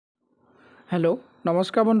Hello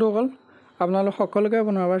नमस्कार बंधुসকল আপোনালোক সকলোকে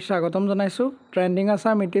পুনৰবাৰ স্বাগতম জনাইছো ট্ৰেন্ডিং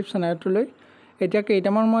আসাম ইউটিউব চেনেলটোলৈ এতিয়া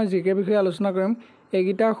কেইটামান মই জিকে বিষয়ে আলোচনা কৰিম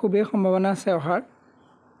এইগিটা খুবেই সম্ভাৱনা আছে অহাৰ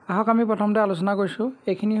আহক আমি প্ৰথমতে আলোচনা কৰিছো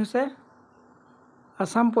এইখিনি হৈছে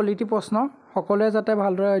আসাম পলিটি প্ৰশ্ন সকলোৱে যাতে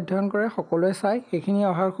ভালদৰে অধ্যয়ন কৰে সকলোৱে চাই এইখিনি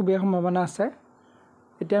অহাৰ খুবেই সম্ভাৱনা আছে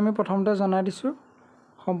এতিয়া আমি প্ৰথমতে জনাই দিছো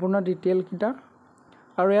সম্পূৰ্ণ ডিটেইল কিটা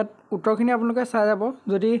আৰু ইয়াত উত্তৰখিনি আপোনালোকে চাই যাব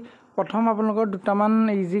যদি প্ৰথম আপোনালোকৰ দুটামান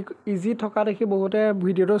ইজি থকা দেখি বহুতে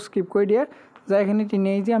ভিডিওটো স্কিপ কৰি দিয়ে যাইখিনি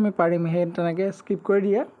তিনে ইজি আমি পাৰিম হে তেনেকৈ স্কিপ কৰি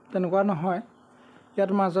দিয়ে তেনেকুৱা নহয়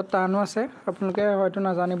ইয়াত মাজত টানো আছে আপোনালোকে হয়তো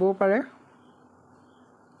নাজানিবও পাৰে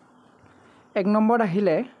এক নম্বৰ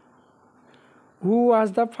আহিলে হু ওয়াজ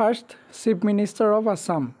দা first chief minister of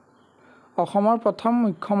Assam অসমৰ প্ৰথম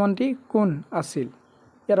মুখ্যমন্ত্ৰী কোন আছিল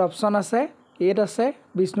ইয়াত অপচন আছে এত আছে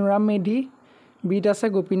বিষ্ণুৰাম মেধি বিত আছে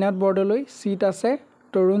গোপীনাথ বৰদলৈ সিত আছে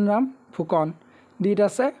তৰুণ ৰাম ফুকন ডিত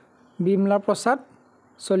আছে বিমলা প্ৰসাদ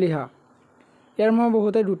চলিহা ইয়াৰ মই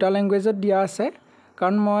বহুতে দুটা ল্যাঙ্গুৱেজত দিয়া আছে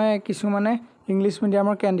কাৰণ মই কিছুমানে ইংলিশ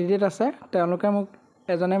মিডিয়ামৰ ক্যান্ডিডেট আছে তেওঁলোকে মোক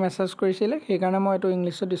এজনে মেছেজ কৰিছিল সেই কাৰণে মই এটো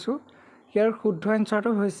ইংলিশত দিছো ইয়াৰ শুদ্ধ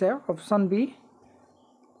এনসাৰটো হৈছে অপচন বি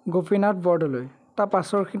গোপীনাথ বৰদলৈ তা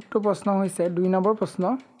পাছৰ খিটো প্ৰশ্ন হৈছে 2 নম্বৰ প্ৰশ্ন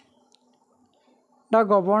The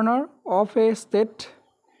governor of a state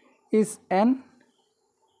is an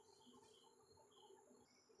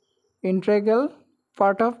integral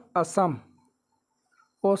part of Assam.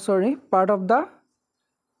 Part of the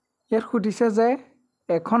ইয়াত খুদিছে যে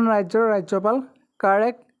এখন ৰাজ্যৰ ৰাজ্যপাল কাৰ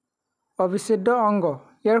এক অবিচ্ছেদ্য অংগ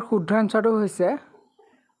ইয়াৰ শুদ্ধ এনসাৰটো হৈছে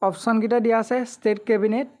অপচন কিটা দিয়া আছে ষ্টেট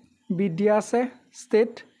ক্যাবিনেট বি দিয়া আছে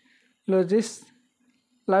ষ্টেট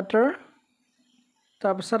লেজিসলেটৰ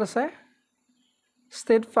তাৰপিছত আছে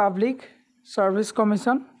ষ্টেট পাব্লিক সাৰ্ভিস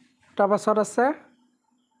কমিশন তাৰপিছত আছে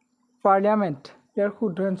পাৰ্লিয়ামেন্ট ইয়াৰ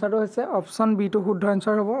শুদ্ধ এনসাৰটো হৈছে অপচন বি টু শুদ্ধ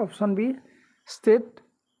এনসাৰ হ'ব অপচন বি ষ্টেট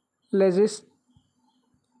লেজিস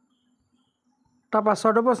তা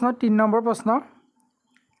পাছৰটো প্ৰশ্ন 3 নম্বৰ প্ৰশ্ন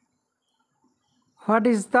What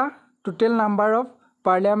is the total number of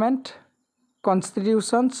parliament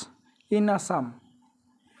constitutions in Assam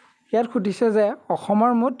ইয়াৰ খুদিছে যে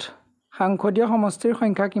অসমৰ মুঠ সাংসদীয় সমষ্টিৰ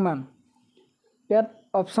সংখ্যা কিমান ইয়াত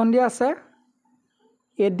অপচন দিয়া আছে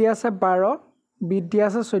এ দিয়া আছে 12 বি দিয়া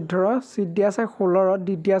আছে 14 সি দিয়া আছে 16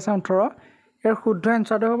 ডি দিয়া আছে 18 ইয়াৰ শুদ্ধ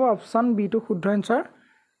এনসাৰটো হ'ব অপচন বি টু শুদ্ধ এনসাৰ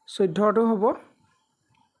 14 টো হ'ব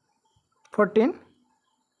 14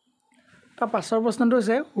 তা পাছৰ প্ৰশ্নটো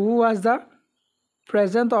হৈছে হু ওয়াজ দা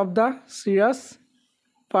present of the সিৰাছ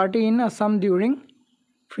party in Assam during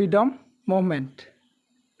freedom movement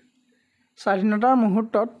স্বাধীনতাৰ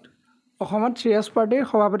মুহূৰ্তত অসমত সিৰাছ পাৰ্টিৰ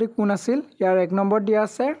সভাপতি কোন আছিল ইয়াৰ 1 নম্বৰ দিয়া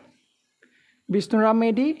আছে বিষ্ণুৰাম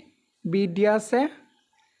মেধি বি দিয়া আছে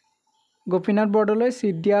গোপীনাথ বৰদলৈ সি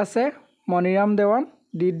দিয়া আছে মণিৰাম দেৱান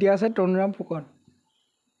ডি দিয়া আছে তৰুণৰাম ফুকন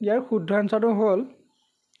ইয়াৰ শুদ্ধ এনসাৰটো হ'ল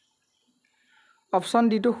অপচন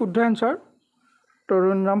ডি টু শুদ্ধ এনসাৰ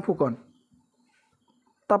তৰুণৰাম ফুকন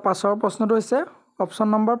তা পাছৰ প্ৰশ্নটো হৈছে option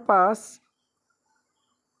number 5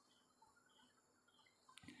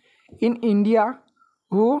 in India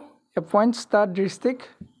who appoints the district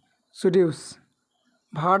judges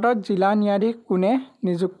ভাৰতত জিলা ন্যায়াধীশ কোনে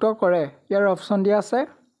নিযুক্ত কৰে ইয়াৰ অপচন দিয়া আছে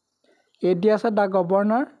এ দিয়া আছে দা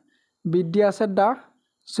গভৰ্ণৰ বি দিয়া আছে দা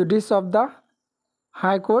জুডিচ অফ দা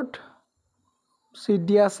হাই কোৰ্ট সি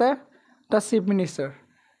দিয়া আছে দা চিফ মিনিষ্টাৰ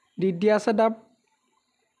ডি দিয়া আছে দা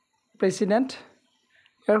প্ৰেসিডেন্ট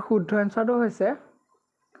ইয়াৰ শুদ্ধ এনসাৰটো হৈছে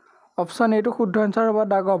অপচন এ টু শুদ্ধ এনসাৰ হ'ব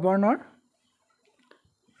দা গভৰ্ণৰ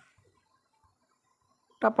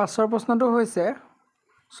তা পাছৰ প্ৰশ্নটো হৈছে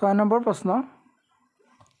 6 নম্বৰ প্ৰশ্ন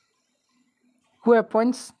হু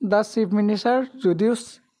এপইন্টস দা chief minister জুডিচ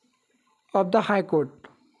of the high court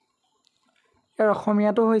ইয়াৰ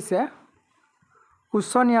অসমীয়াটো হৈছে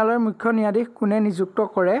উচ্চ ন্যায়ালয়ৰ মুখ্য ন্যায়াধীশ কোনে নিযুক্ত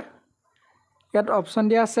কৰে ইয়াত অপচন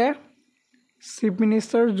দিয়া আছে chief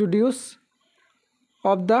minister জুডিচ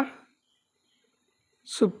of the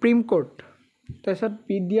supreme court তাৰপিছত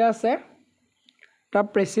বি দিয়া আছে দা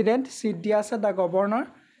প্ৰেসিডেন্ট সি দিয়া আছে দা গভৰ্ণৰ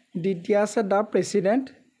ডি দিয়া আছে দা প্ৰেসিডেন্ট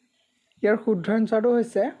ইয়াৰ শুদ্ধ এনসাৰটো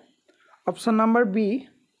হৈছে option number B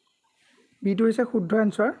B two হৈছে শুদ্ধ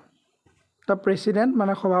এনসাৰ দা প্ৰেসিডেন্ট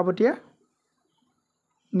মানে সভাপতিয়ে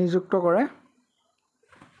নিযুক্ত কৰে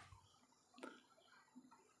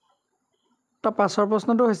তা পাছৰ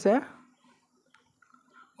প্ৰশ্নটো হৈছে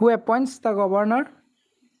হু এপইন্টস দা governor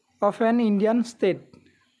of N Indian state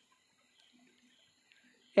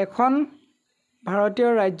এখন ভাৰতীয়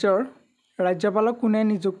ৰাজ্যৰ ৰাজ্যপালক কোনে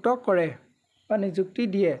নিযুক্ত কৰে বা নিযুক্তি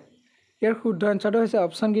দিয়ে ইয়াৰ শুদ্ধ এনসাৰটো হৈছে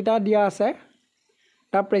অপচন কিটা দিয়া আছে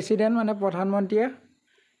দা প্ৰেসিডেন্ট মানে প্ৰধানমন্ত্ৰীয়ে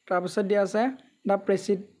তাৰ পিছত দিয়া আছে দা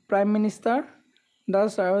প্ৰাইম মিনিষ্টাৰ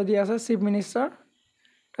দাস আৰু দিয়া আছে চিফ মিনিষ্টাৰ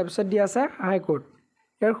তাৰপিছত দিয়া আছে হাই কোৰ্ট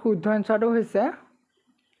ইয়াৰ শুদ্ধ এনসাৰটো হৈছে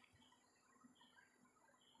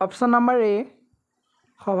অপশ্যন নম্বৰ এ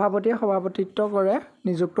সভাপতিয়ে সভাপতিত্ব কৰে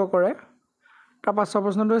নিযুক্ত কৰে তাৰ পাছৰ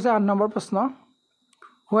প্ৰশ্নটো হৈছে 8 নম্বৰ প্ৰশ্ন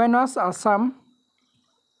When was Assam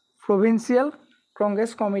Provincial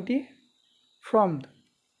Congress Committee formed?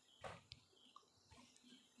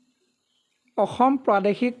 Assam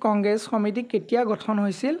প্ৰাদেশিক কংগ্ৰেছ সমিতি কেতিয়া গঠন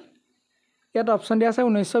হৈছিল ইয়াত অপশ্যন দিয়া আছে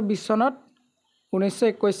 1920 চনত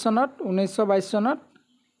 1921 চনত 1922 চনত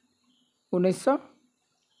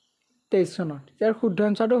 1923 চনত ইয়াৰ শুদ্ধ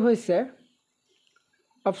এনসাৰটো হৈছে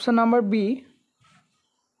অপশ্যন নম্বৰ বি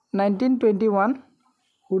 1921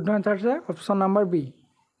 শুদ্ধ এনসাৰ হৈছে অপশ্যন নম্বৰ বি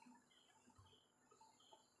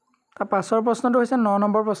তাৰ পাছৰ প্ৰশ্নটো হৈছে 9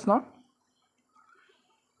 নম্বৰ প্ৰশ্ন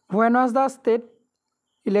When was the State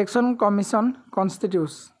Election Commission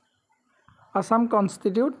constituted? Assam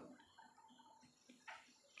constitute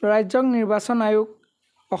ৰাজ্যিক নিৰ্বাচন আয়োগ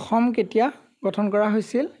অসম কেতিয়া গঠন কৰা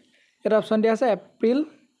হৈছিল এটা অপশ্যন দিয়া আছে এপ্ৰিল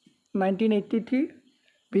 1983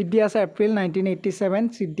 বি দিয়া আছে এপ্ৰিল 1987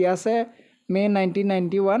 চি দিয়া আছে মে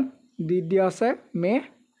 1991 ডি দিয়া আছে মে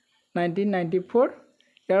 1994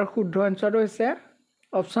 ইয়াৰ শুদ্ধ এনসাৰটো হৈছে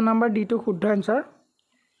অপশ্যন নম্বৰ ডি টু শুদ্ধ এনসাৰ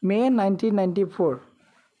মে 1994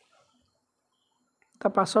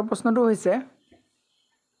 তাৰ পাছৰ প্ৰশ্নটো হৈছে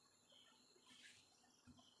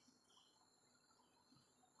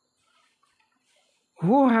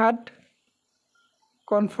Who had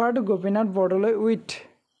conferred Gopinath Bordoloi with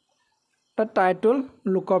the title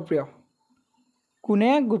লোকপ্ৰিয় কোনে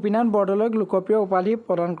গোপীনাথ বৰদলৈক লোকপ্ৰিয় উপাধি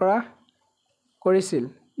প্ৰদান কৰিছিল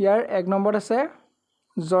ইয়াৰ 1 নম্বৰত আছে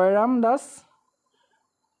জয়ৰাম দাস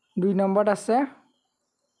 2 নম্বৰত আছে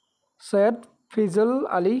সৈয়দ ফিজুল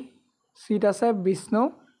আলী চিত আছে বিষ্ণু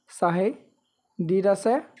সাহে ডিত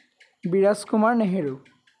আছে বিৰাজ কুমাৰ নেহেৰু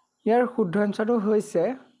ইয়াৰ শুদ্ধ এনসাৰটো হৈছে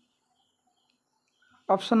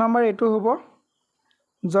অপশ্যন নম্বৰ এটো হ'ব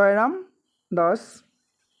জয়ৰাম দাস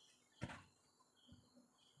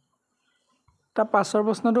তাৰ পাছৰ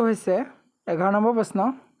প্ৰশ্নটো হৈছে 11 নম্বৰ প্ৰশ্ন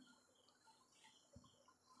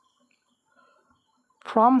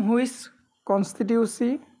From which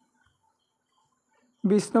constituency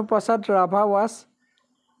Vishnu Prasad Rabha was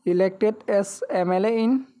elected as MLA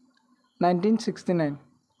in 1969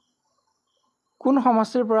 কোন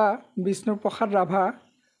সমষ্টিৰ পৰা বিষ্ণু প্ৰসাদ ৰাভা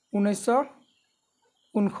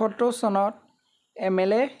 1969 চনত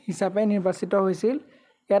MLA হিচাপে নিৰ্বাচিত হৈছিল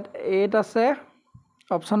ইয়াত এত আছে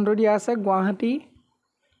অপশ্যনটো দিয়া আছে গুৱাহাটী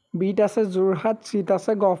বিত আছে যোৰহাট চিত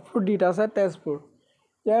আছে গহপুৰ ডিত আছে তেজপুৰ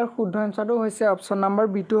ইয়াৰ শুদ্ধ এনসাৰটো হৈছে অপশ্যন নম্বৰ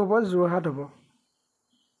বি টু হ'ব যোৰহাট হ'ব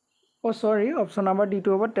অপশ্যন নম্বৰ ডি টু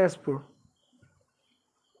হ'ব তেজপুৰ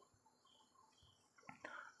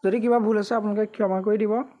যদি কিবা ভুল আছে আপোনালোকে ক্ষমা কৰি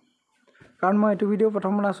দিব কাৰণ মই এইটো ভিডিও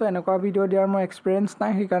প্ৰথম বনাইছো এনেকুৱা ভিডিও দিয়াৰ মোৰ এক্সপেৰিয়েন্স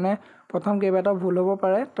নাই সেইকাৰণে প্ৰথম কেইবাটা ভুল হ'ব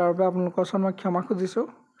পাৰে তাৰ বাবে আপোনালোকৰ ওচৰত মই ক্ষমা খুজিছো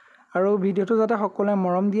আৰু ভিডিওটো যাতে সকলোৱে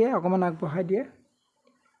মৰম দিয়ে অকমান আগবঢ়াই দিয়ে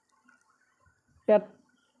ইয়াত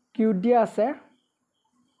কিউ দিয়া আছে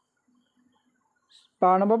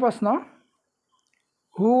 12 নম্বৰ প্ৰশ্ন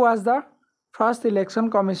Who was the first election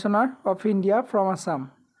commissioner of India from Assam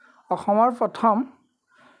অসমৰ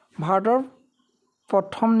ভাৰতৰ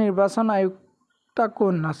প্ৰথম নিৰ্বাচন আয়ুক্ত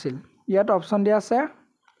কোন আছিল ইয়াত অপশ্যন দিয়া আছে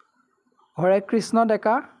হৰে কৃষ্ণ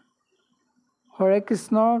ডেকা হৰে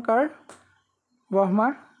কৃষ্ণকাৰ ব্ৰহ্মা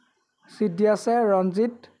চিত দিয়া আছে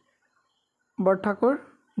ৰঞ্জিত বৰঠাকুৰ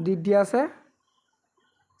ডি দিয়া আছে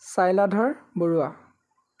চাইলাধৰ বৰুৱা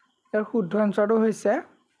ইয়াৰ শুদ্ধ এনসাৰটো হৈছে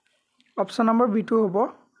অপশ্যন নম্বৰ বি টু হ'ব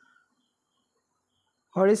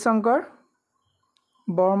হৰিশংকৰ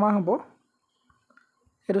বৰ্মা হ'ব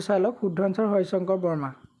এটো চাই লওক শুদ্ধ এনসাৰ হৰিশংকৰ বৰ্মা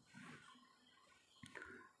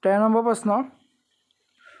 13 নম্বৰ প্ৰশ্ন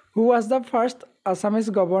Who was the first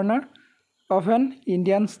Assamese governor of an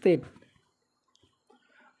Indian state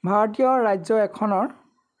ভাৰতীয় ৰাজ্য এখনৰ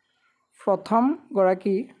প্ৰথম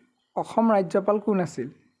গৰাকী অসম ৰাজ্যপাল কোন আছিল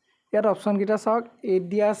ইয়াত অপশ্যন কিটা চাওক এ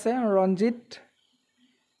দিয়া আছে ৰঞ্জিত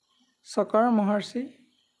সকৰ মহৰ্ষি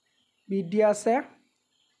বি দিয়া আছে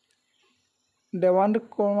দেৱানন্দ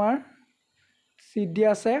কুমাৰ চি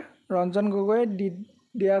দিয়া আছে ৰঞ্জন গগৈ ডি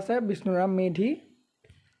দিয়া আছে বিষ্ণুৰাম মেধি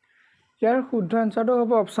ইয়াৰ শুদ্ধ এনসাৰটো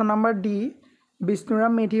হ'ব option number D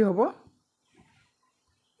Bishnuram Medhi হ'ব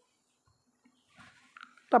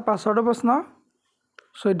তাৰ পাছৰটো প্ৰশ্ন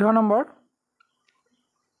 14 number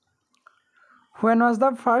When was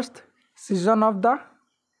the first session of the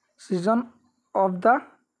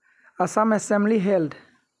Assam Assembly held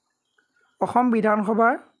Assam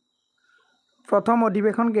বিধানসভাৰ প্ৰথম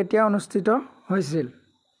অধিৱেশন কেতিয়া অনুষ্ঠিত হৈছিল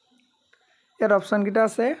ইয়াত অপশ্যন কিটা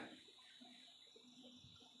আছে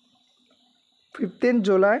 15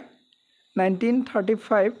 জুলাই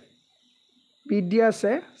 1935 বি দিয়া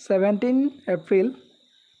আছে 17 এপ্ৰিল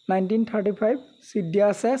 1935 চি দিয়া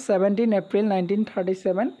আছে 17 এপ্ৰিল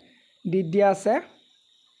 1937 ডি দিয়া আছে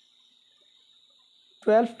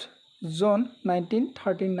 12th জুন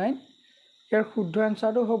 1939 ইয়াৰ শুদ্ধ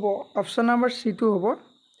এনসাৰটো হ'ব অপচন নম্বৰ সি টো হ'ব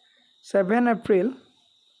 7 এপ্ৰিল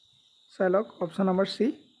চালক অপচন নম্বৰ সি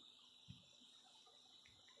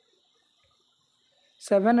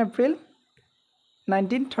 7 এপ্ৰিল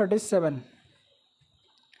 1937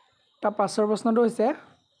 তা পাছৰ প্ৰশ্নটো হৈছে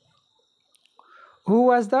Who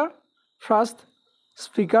was the first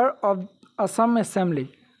speaker of Assam Assembly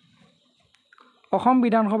Assam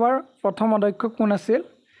বিধানসভাৰ প্ৰথম অধ্যক্ষ কোন আছিল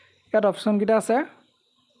ইয়াত অপচন কিটা আছে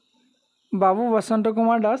বাবু বসন্ত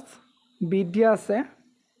কুমাৰ দাস বি দিয়া আছে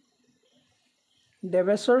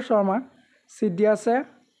দেৱেশ্বৰ শৰ্মা চি দিয়া আছে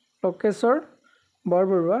লোকেশ্বৰ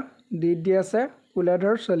বৰবৰুৱা ডি দিয়া আছে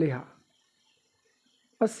কুলাধৰ চলিহা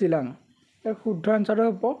শিলং ইয়াৰ শুদ্ধ এনসাৰটো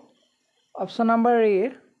হ'ব option number A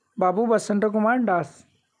Babu Basanta Kumar Das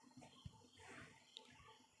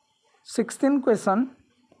 16th question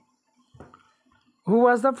Who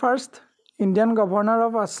was the first Indian governor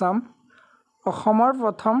of Assam অসমৰ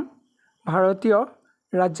প্ৰথম ভাৰতীয়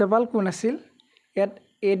ৰাজ্যপাল কোন আছিল ইয়াত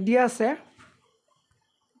এ দিয়া আছে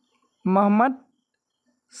মোহাম্মদ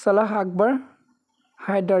সালাহ আকবৰ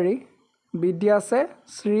হায়দাৰী বি দিয়া আছে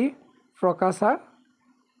শ্ৰী প্ৰকাশা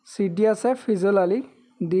চি দিয়া আছে ফিজুল আলী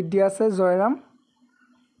ডি দিয়া আছে জয়ৰাম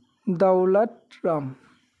দৌলত ৰাম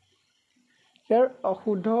ইয়াৰ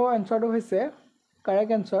অশুদ্ধ এনসাৰটো হৈছে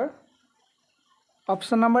কাৰেক্ট এনসাৰ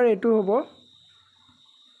অপচন নম্বৰ এ টো হ'ব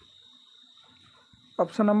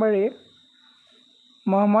অপচন নম্বৰ এ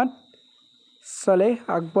মোহাম্মদ সালেহ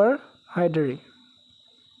আকবৰ হায়দাৰী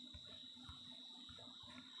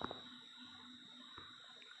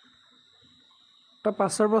তো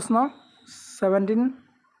পাছৰ প্ৰশ্ন 17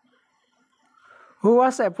 Who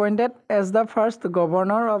was appointed as the first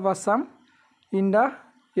governor of Assam in the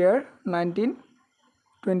year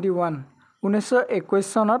 1921 1921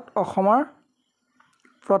 চনত অসমৰ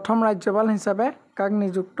প্ৰথম ৰাজ্যপাল হিচাপে কাক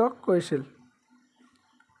নিযুক্ত কৰিছিল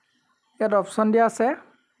ইয়াত অপচন দিয়া আছে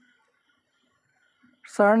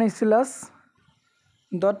ছাৰ নিচিলাছ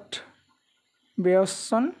ডট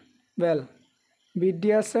বেয়ছন বেল বি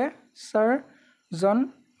দিয়া আছে ছাৰ জন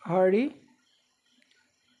হৰি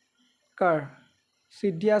কাৰ চি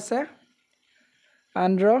দিয়া আছে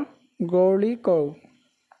আন্দ্ৰ গৌৰলি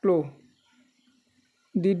ক্লো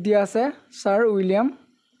ডি দিয়া আছে ছাৰ উইলিয়াম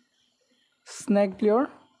স্নেগলিয়ৰ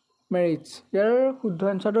মেৰিজ ইয়াৰ শুদ্ধ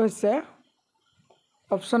এনসাৰটো হৈছে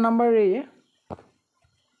option number A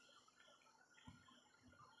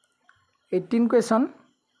 18 question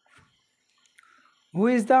Who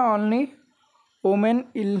is the only woman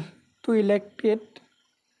to elected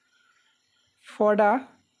for the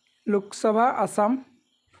Lok Sabha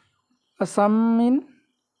Assam in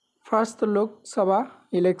first Lok Sabha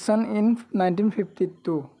election in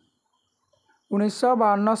 1952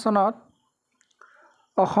 1952 চনত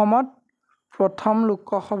অসমত প্ৰথম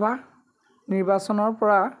লোকসভা নিৰ্বাচনৰ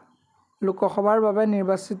পৰা লোকসভাৰ বাবে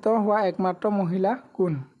নিৰ্বাচিত হোৱা একমাত্ৰ মহিলা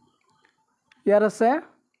কোন ইয়াত আছে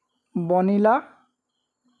বনিলা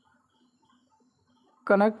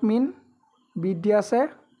কনকমিন বি দিয়া আছে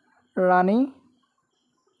ৰাণী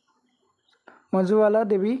মজুৱালা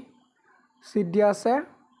দেৱী চি দিয়া আছে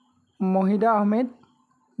মহিদা আহমেদ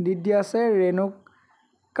ডি দিয়া আছে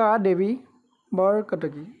ৰেণুকা দেৱী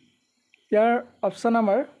বৰকটকী ইয়াৰ option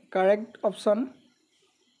number correct option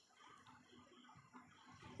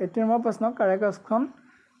 18 number প্ৰশ্ন correct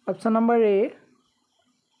option number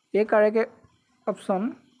A correct option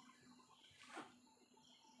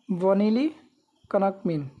বনিলি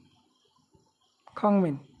কনকমিন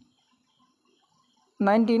খংমিন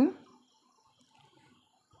 19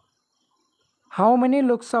 How many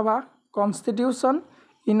Lok Sabha constitution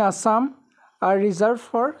in Assam are reserved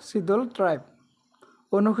for scheduled tribe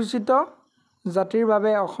অনুসূচিত জাতিৰ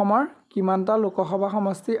বাবে অসমৰ কিমানটা লোকসভা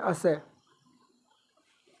সমষ্টি আছে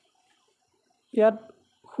ইয়াত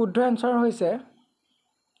শুদ্ধ এনসাৰ হৈছে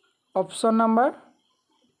অপচন নম্বৰ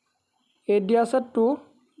এ দিয়া আছে 2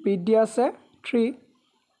 বি দিয়া আছে 3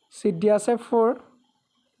 চি দিয়া আছে 4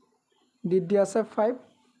 ডি দিয়া আছে 5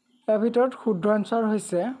 ইয়াৰ ভিতৰত শুদ্ধ এনসাৰ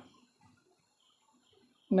হৈছে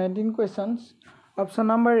 19 questions option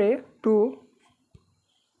number A 2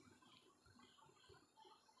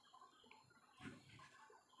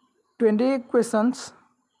 20 questions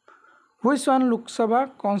which one Lok Sabha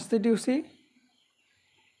constituency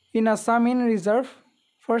in Assam in reserve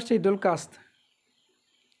for scheduled caste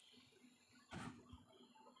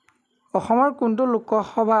অসমৰ কোনটো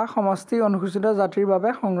লোকসভা সমষ্টি অনুসূচিত জাতিৰ বাবে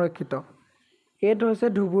সংৰক্ষিত এটো হৈছে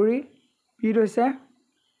ধুবুৰী বি হৈছে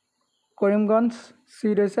কৰিমগঞ্জ, চি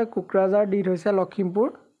হৈছে কোকৰাঝাৰ, ডি হৈছে লখিমপুৰ।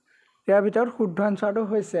 ইয়াৰ ভিতৰত শুদ্ধ এনচাৰটো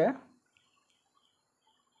হৈছে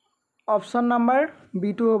অপশ্যন নাম্বাৰ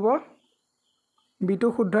বিটো হ'ব। বিটো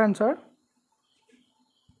শুদ্ধ এনচাৰ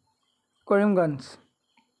কৰিমগঞ্জ।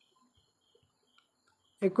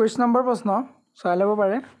 21 নম্বৰ প্ৰশ্ন চাই ল'ব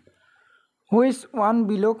পাৰে। Which one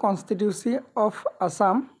bill' কনষ্টিটিউচি of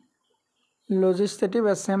Assam legislative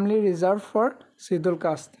assembly reserve for schedule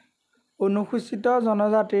caste. অনুসূচিত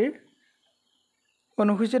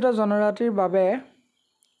জনজাতিৰ বাবে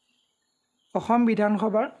অসম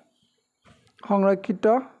বিধানসভাৰ সংৰক্ষিত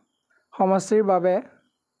সমষ্টিৰ বাবে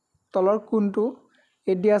তলৰ কোনটো?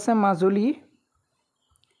 এ দিয়া আছে মাজুলী,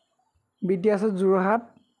 বি দিয়া আছে যোৰহাট,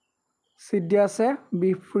 চি দিয়া আছে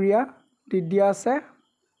বিহপুৰীয়া, ডি দিয়া আছে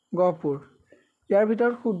গহপুৰ। ইয়াৰ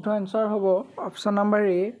ভিতৰত শুদ্ধ এনচাৰ হ'ব অপশ্যন নাম্বাৰ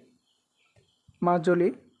এ মাজুলী।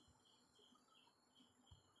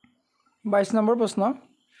 22 নম্বৰ প্ৰশ্ন।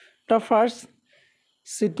 The first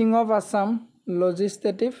cheating of Assam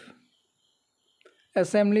legislative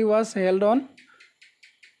assembly was held on.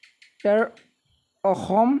 ইয়াৰ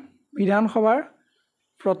অসম বিধানসভাৰ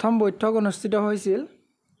প্ৰথম বৈঠক অনুষ্ঠিত হৈছিল।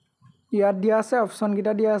 ইয়াত দিয়া আছে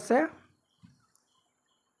অপশ্যনকেইটা দিয়া আছে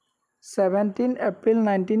 17 এপ্ৰিল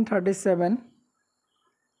 1937,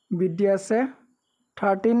 বি দিয়া আছে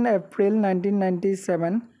 13 এপ্ৰিল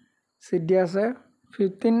 1997, চি দিয়া আছে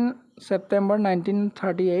 15 ছেপ্টেম্বৰ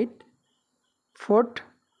 1938, 4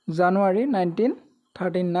 জানুৱাৰী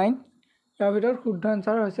 1939। ইয়াৰ ভিতৰত শুদ্ধ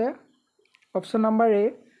এনচাৰ হৈছে অপশ্যন নাম্বাৰ এ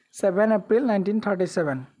 7 এপ্ৰিল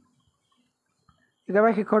 1937।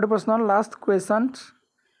 একেবাৰে শেষৰটো প্ৰশ্ন, last questions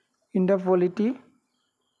in the polity.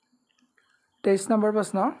 23 number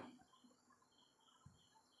প্ৰশ্ন।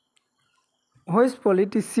 Which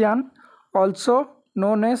politician also'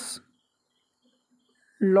 known as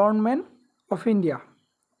লৰ্ডমেন of India.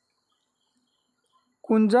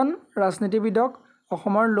 কোনজন ৰাজনীতিবিদক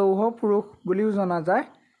অসমৰ লৌহ পুৰুষ বুলিও জনা যায়?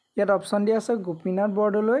 ইয়াত অপশ্যন দিয়া আছে গোপীনাথ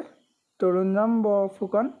বৰদলৈ, তৰুণৰাম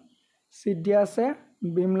ফুকন, চি দিয়া আছে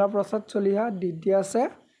বিমলা প্ৰসাদ চলিহা, ডি দিয়া আছে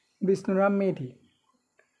বিষ্ণুৰাম মেধি।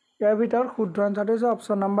 ইয়াৰ ভিতৰত শুদ্ধ এনচাৰটো হৈছে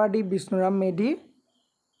option number D Bishnuram Medhi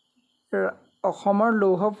অসমৰ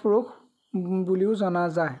লৌহ পুৰুষ বুলিও জনা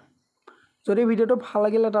যায়। যদি ভিডিঅ'টো ভাল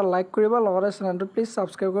লাগিলে এটা লাইক কৰিব, লগতে চেনেলটো প্লিজ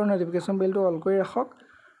ছাবস্ক্ৰাইব কৰি ন'টিফিকেশ্যন বেলটো অল কৰি ৰাখক।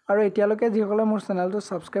 আৰু এতিয়ালৈকে যিসকলে মোৰ চেনেলটো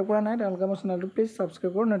ছাবস্ক্ৰাইব কৰা নাই তেওঁলোকে মোৰ চেনেলটো প্লিজ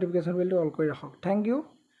ছাবস্ক্ৰাইব কৰি ন'টিফিকেশ্যন বেলটো অল কৰি ৰাখক। Thank U.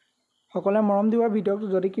 সকলোৱে মৰম দিবা। ভিডিঅ'টো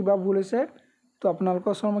যদি কিবা ভুল হৈছে তো আপোনালোকৰ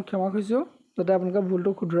ওচৰত মই ক্ষমা খুজিছোঁ, যাতে আপোনালোকে ভুলটো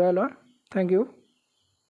শুধৰাই লয়। Thank U.